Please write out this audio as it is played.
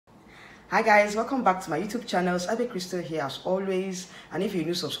Hi guys, welcome back to my YouTube channel. Abbey Krystal here as always, and if you're a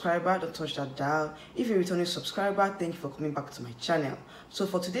new subscriber, don't touch that dial. If you're a returning subscriber, thank you for coming back to my channel. So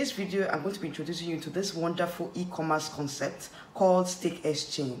for today's video, I'm going to be introducing you to this wonderful e-commerce concept called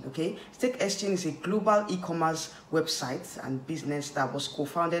Stakexchain. Okay, Stakexchain is a global e-commerce website and business that was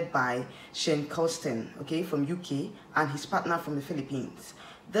co-founded by Sean Costan, okay, from UK, and his partner from the Philippines.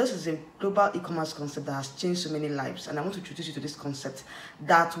 This is a global e-commerce concept that has changed so many lives, and I want to introduce you to this concept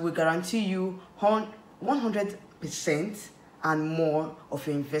that will guarantee you 100% and more of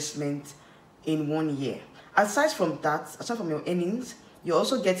your investment in 1 year. Aside from that, aside from your earnings, you're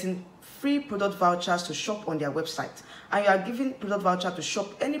also getting free product vouchers to shop on their website, and you are giving product voucher to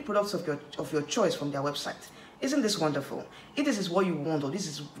shop any products of your choice from their website. Isn't this wonderful? If this is what you want, or this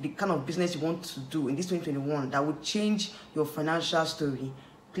is the kind of business you want to do in this 2021 that would change your financial story,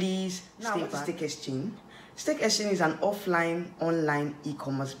 please stay back. Stakexchain. Stakexchain is an offline, online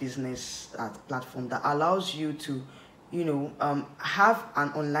e-commerce business platform that allows you to, have an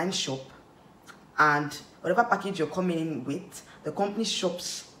online shop, and whatever package you're coming in with, the company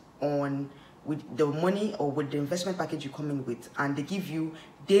shops on with the money or with the investment package you come in with, and they give you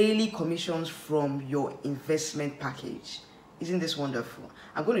daily commissions from your investment package. Isn't this wonderful?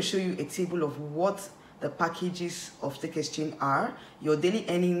 I'm going to show you a table of what the packages of Stakexchain are, your daily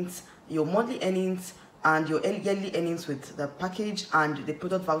earnings, your monthly earnings, and your yearly earnings with the package and the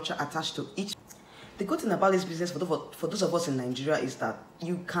product voucher attached to each. The good thing about this business for those of us in Nigeria is that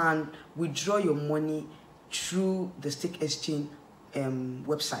you can withdraw your money through the Stakexchain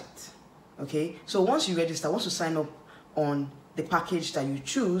website. Okay, so once you register, once you sign up on the package that you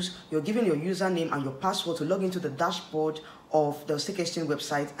choose, you're given your username and your password to log into the dashboard of the Stakexchain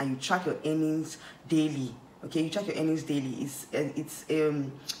website, and you track your earnings daily. Okay, you track your earnings daily. It's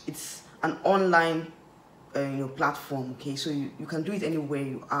an online platform. Okay, so you can do it anywhere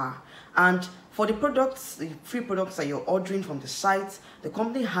you are. And for the products, the free products that you're ordering from the site, the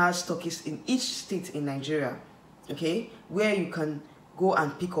company has stockists in each state in Nigeria. Okay, where you can go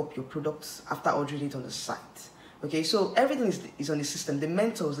and pick up your products after ordering it on the site. Okay, so everything is on the system, the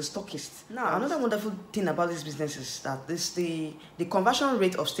mentors, the stockists. Now, another wonderful thing about this business is that the conversion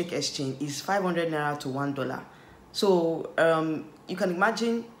rate of Stakexchain is 500 naira to $1. So you can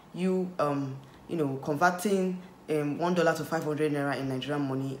imagine you converting $1 to 500 naira in Nigerian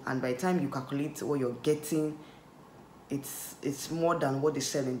money, and by the time you calculate what you're getting, it's more than what they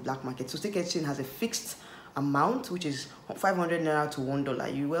sell in black market. So Stakexchain has a fixed amount, which is 500 naira to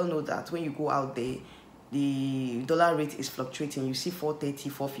 $1. You well know that when you go out there, the dollar rate is fluctuating. You see 430,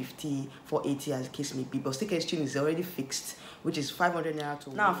 450, 480 as the case may be, but Stakexchain is already fixed, which is 500 naira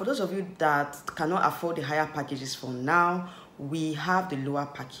to $1. Now, for those of you that cannot afford the higher packages for now, we have the lower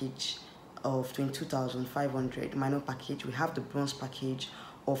package of 22,500 minor package. We have the bronze package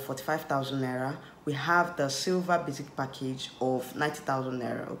of 45,000 naira. We have the silver basic package of 90,000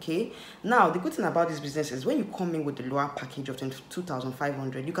 naira. Okay, now the good thing about this business is when you come in with the lower package of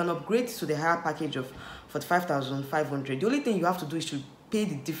 22,500, you can upgrade to the higher package of 45,500. The only thing you have to do is to pay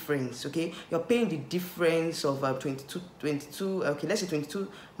the difference. Okay, you're paying the difference of 22. Okay, let's say 22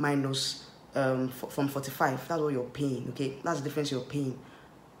 minus from 45. That's what you're paying. Okay, that's the difference you're paying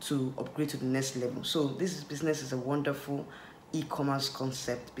to upgrade to the next level. So this business is a wonderful e-commerce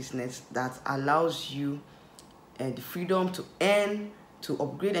concept business that allows you the freedom to earn, to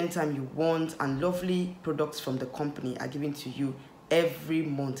upgrade anytime you want, and lovely products from the company are given to you every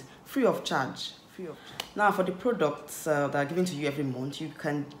month free of charge. Now, for the products that are given to you every month, you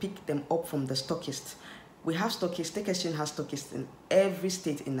can pick them up from the stockist. We have stockists. Stakexchain has stockists in every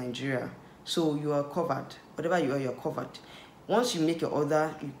state in Nigeria, so you are covered. Whatever you are, you're covered. Once you make your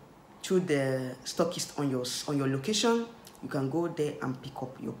order, through the stockist on your location, you can go there and pick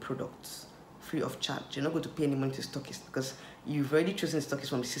up your products free of charge. You're not going to pay any money to stockist because you've already chosen stockist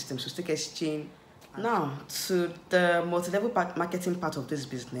from the system. So Stakexchain. Now, to the multi-level marketing part of this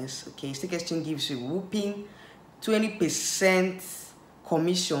business, okay, Stakexchain gives you whooping 20%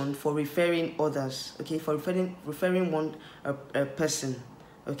 commission for referring others, okay, for referring one person,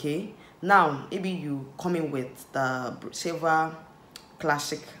 okay. Now, maybe you come in with the silver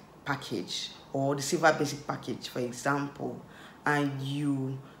classic package or the silver basic package, for example, and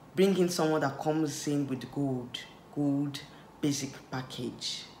you bring in someone that comes in with gold basic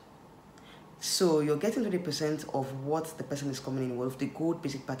package. So you're getting 20% of what the person is coming in with, the gold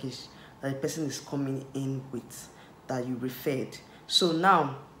basic package that the person is coming in with that you referred. So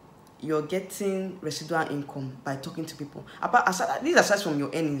now you're getting residual income by talking to people. These aside from your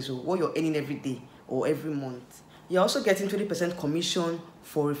earnings, or what you're earning every day or every month, You're also getting 20% commission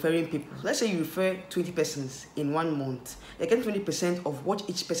for referring people. Let's say you refer 20 persons in 1 month. You're getting 20% of what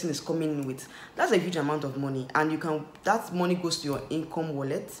each person is coming in with. That's a huge amount of money, and that money goes to your income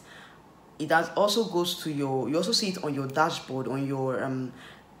wallet. It also goes to you also see it on your dashboard, on your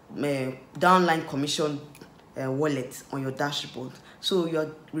downline commission wallet on your dashboard. So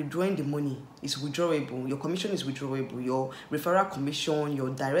you're withdrawing the money. It's withdrawable. Your commission is withdrawable. Your referral commission,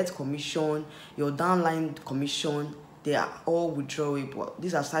 your direct commission, your downline commission, they are all withdrawable.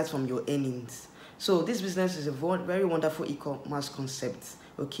 These are aside from your earnings. So this business is a very wonderful e-commerce concept.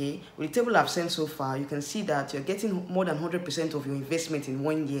 Okay, with the table I've sent so far, you can see that you're getting more than 100% of your investment in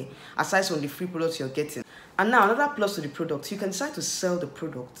 1 year, aside from the free products you're getting. And now another plus to the product, you can decide to sell the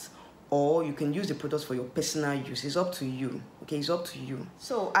product, or you can use the products for your personal use. It's up to you. Okay, it's up to you.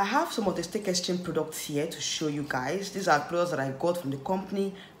 So I have some of the Stakexchain products here to show you guys. These are products that I got from the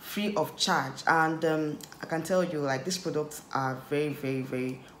company free of charge, and I can tell you, like, these products are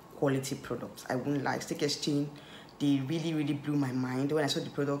very quality products. I won't lie. Stakexchain, they really blew my mind when I saw the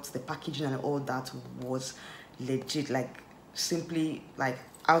products. The packaging and all that was legit, like simply like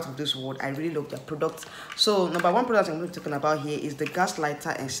out of this world. I really love their products. So number 1 product I'm going to be talking about here is the gas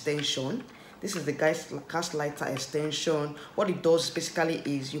lighter extension. This is the gas lighter extension. What it does basically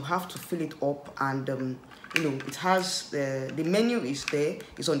is you have to fill it up, and you know, it has the menu is there.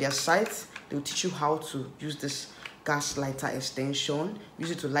 It's on their site. They will teach you how to use this gas lighter extension. Use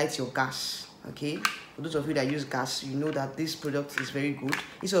it to light your gas. Okay, for those of you that use gas, you know that this product is very good.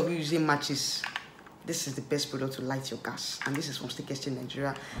 Instead of you using matches, this is the best product to light your gas, and this is from Stakexchain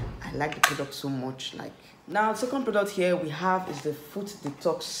Nigeria. I like the product so much. Like, now, the second product here we have is the foot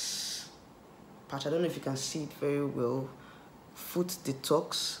detox patch. I don't know if you can see it very well. Foot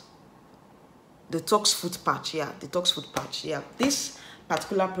detox foot patch. Yeah, detox foot patch. Yeah, this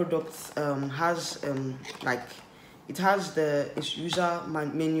particular product has it has the user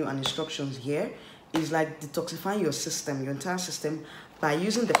menu and instructions here. It's like detoxifying your system, your entire system, by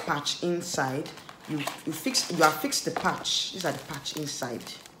using the patch inside. You have fixed the patch. These are the patch inside.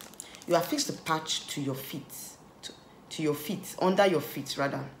 You have fixed the patch to your feet, to your feet, under your feet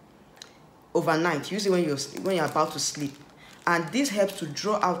rather, overnight. Use it when you're about to sleep, and this helps to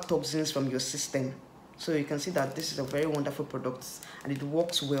draw out toxins from your system. So you can see that this is a very wonderful product, and it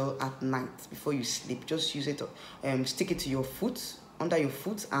works well at night before you sleep. Just use it, stick it to your foot, under your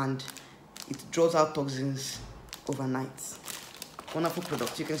foot, and it draws out toxins overnight. Wonderful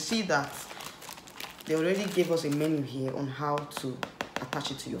product. You can see that they already gave us a menu here on how to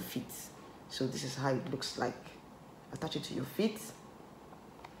attach it to your feet. So this is how it looks like. Attach it to your feet,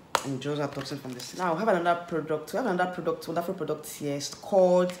 and it draws out toxins from this. Now we have another product. Wonderful product here. It's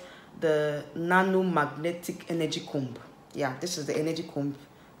called the nano magnetic energy comb. Yeah, this is the energy comb.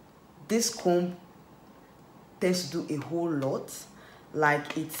 This comb tends to do a whole lot.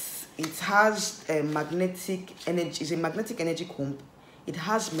 Like, it has a magnetic energy. It's a magnetic energy comb. It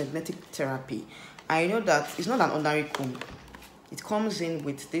has magnetic therapy. I know that it's not an ordinary comb. It comes in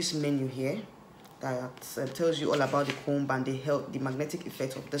with this menu here that tells you all about the comb and the magnetic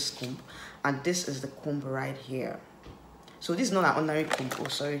effect of this comb. And this is the comb right here. So this is not an ordinary comb. Oh,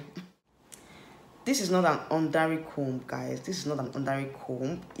 sorry. This is not an ordinary comb, guys. This is not an ordinary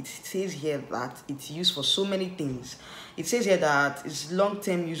comb. It says here that it's used for so many things. It says here that its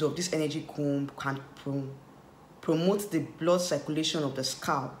long-term use of this energy comb can promote the blood circulation of the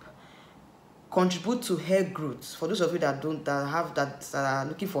scalp, contribute to hair growth. For those of you that are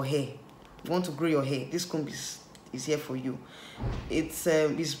looking for hair, you want to grow your hair, this comb is here for you. It's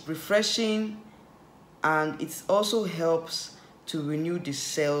refreshing, and it also helps to renew the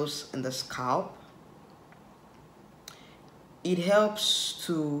cells in the scalp. It helps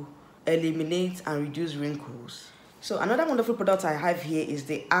to eliminate and reduce wrinkles. So another wonderful product I have here is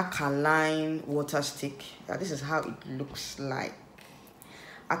the alkaline water stick. Yeah, this is how it looks like.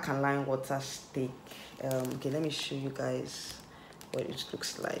 Alkaline water stick. Okay, let me show you guys what it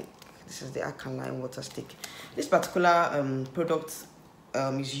looks like. This is the alkaline water stick. This particular product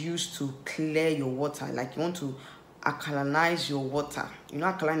is used to clear your water. Like, you want to alkalinize your water. You know,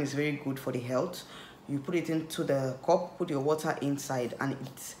 alkaline is very good for the health. You put it into the cup, put your water inside, and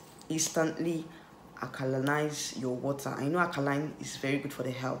it instantly alkalinize your water. I know alkaline is very good for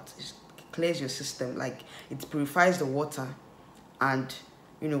the health. It clears your system, like it purifies the water, and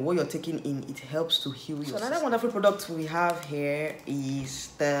you know what you're taking in, it helps to heal your system. Another wonderful product we have here is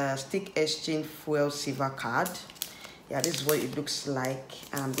the Stakexchain Fuel Saver Card. Yeah, this is what it looks like,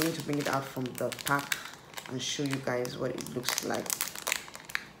 and I'm going to bring it out from the pack and show you guys what it looks like.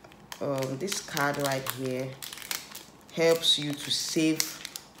 This card right here helps you to save.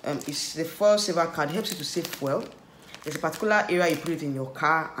 It's the fuel saver card. Helps you to save fuel. there's a particular area you put it in your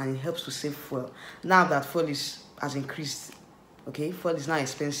car and it helps to save fuel. Now that fuel has increased, okay, fuel is now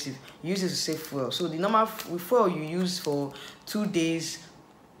expensive, use it to save fuel. So the normal fuel you use for 2 days,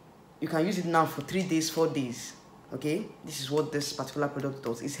 you can use it now for 3 days, 4 days. Okay, this is what this particular product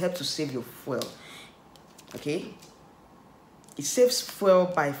does. It helps to save your fuel. Okay, it saves fuel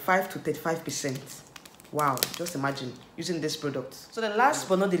by 5 to 35%. Wow, just imagine using this product. So the last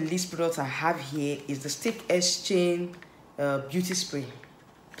but not the least product I have here is the Stakexchain beauty spray.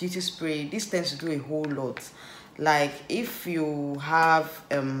 Beauty spray. This tends to do a whole lot. Like if you have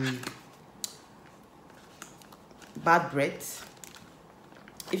bad breath,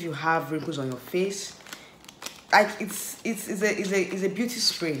 if you have wrinkles on your face, like it's a beauty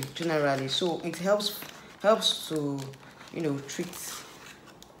spray generally. So it helps to, you know, treat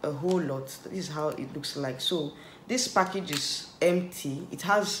a whole lot. This is how it looks like. So this package is empty. It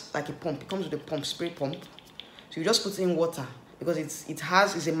has like a pump. It comes with a pump, spray pump. So you just put in water because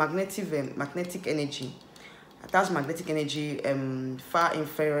it's a magnetic energy. It has magnetic energy, far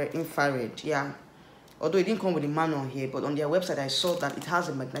infrared. Yeah. Although it didn't come with the manual here, but on their website I saw that it has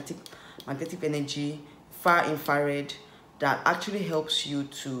a magnetic energy, far infrared, that actually helps you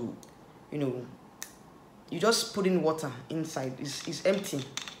to, you know, you just put in water inside. It's empty. You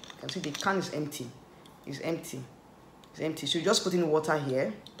can see the can is empty. It's empty. So you just put in water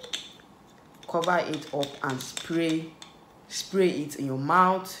here, cover it up and spray it in your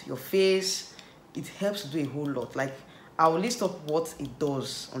mouth, your face. It helps to do a whole lot. Like, I will list up what it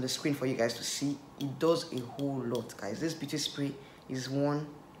does on the screen for you guys to see. It does a whole lot, guys. This beauty spray is 1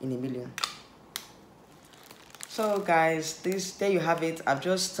 in a million. So guys, there you have it. I've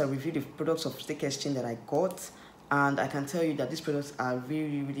just reviewed the products of Stakexchain that I got, and I can tell you that these products are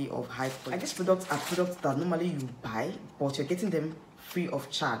really of high quality. And these products are products that normally you buy, but you're getting them free of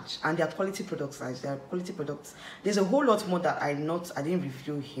charge, and they are quality products, guys. They are quality products. There's a whole lot more that I didn't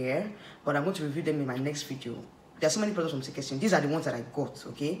review here, but I'm going to review them in my next video. There are so many products from Stakexchain. These are the ones that I got.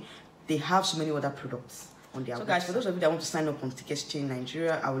 Okay, they have so many other products on their website. Guys, for those of you that want to sign up on Stakexchain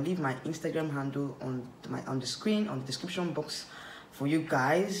Nigeria, I will leave my Instagram handle on the screen, on the description box for you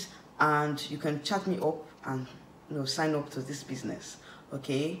guys, and you can chat me up and, you know, sign up to this business.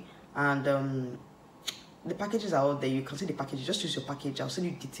 Okay, and the packages are out there. You can see the package. Just use your package. I'll send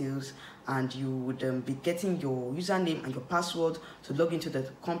you details, and you would be getting your username and your password to log into the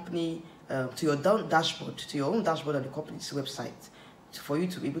company, to your dashboard, to your own dashboard on the company's website, for you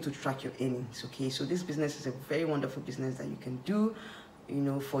to be able to track your earnings. Okay, so this business is a very wonderful business that you can do, you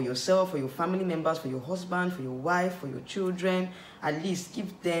know, for yourself, for your family members, for your husband, for your wife, for your children. At least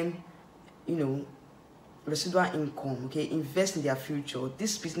give them, you know, residual income. Okay, invest in their future.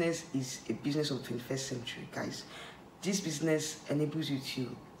 This business is a business of the 21st century, guys. This business enables you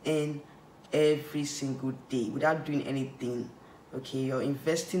to earn every single day without doing anything. Okay, you're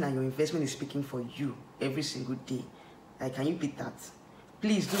investing and your investment is speaking for you every single day. Like, can you beat that?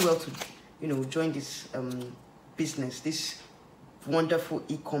 Please do well to, you know, join this business, this wonderful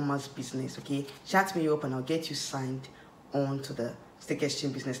e-commerce business. Okay, chat me up and I'll get you signed on to the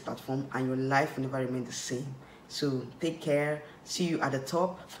Stakexchain business platform, and your life will never remain the same. So take care. See you at the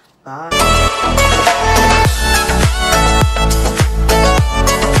top. Bye.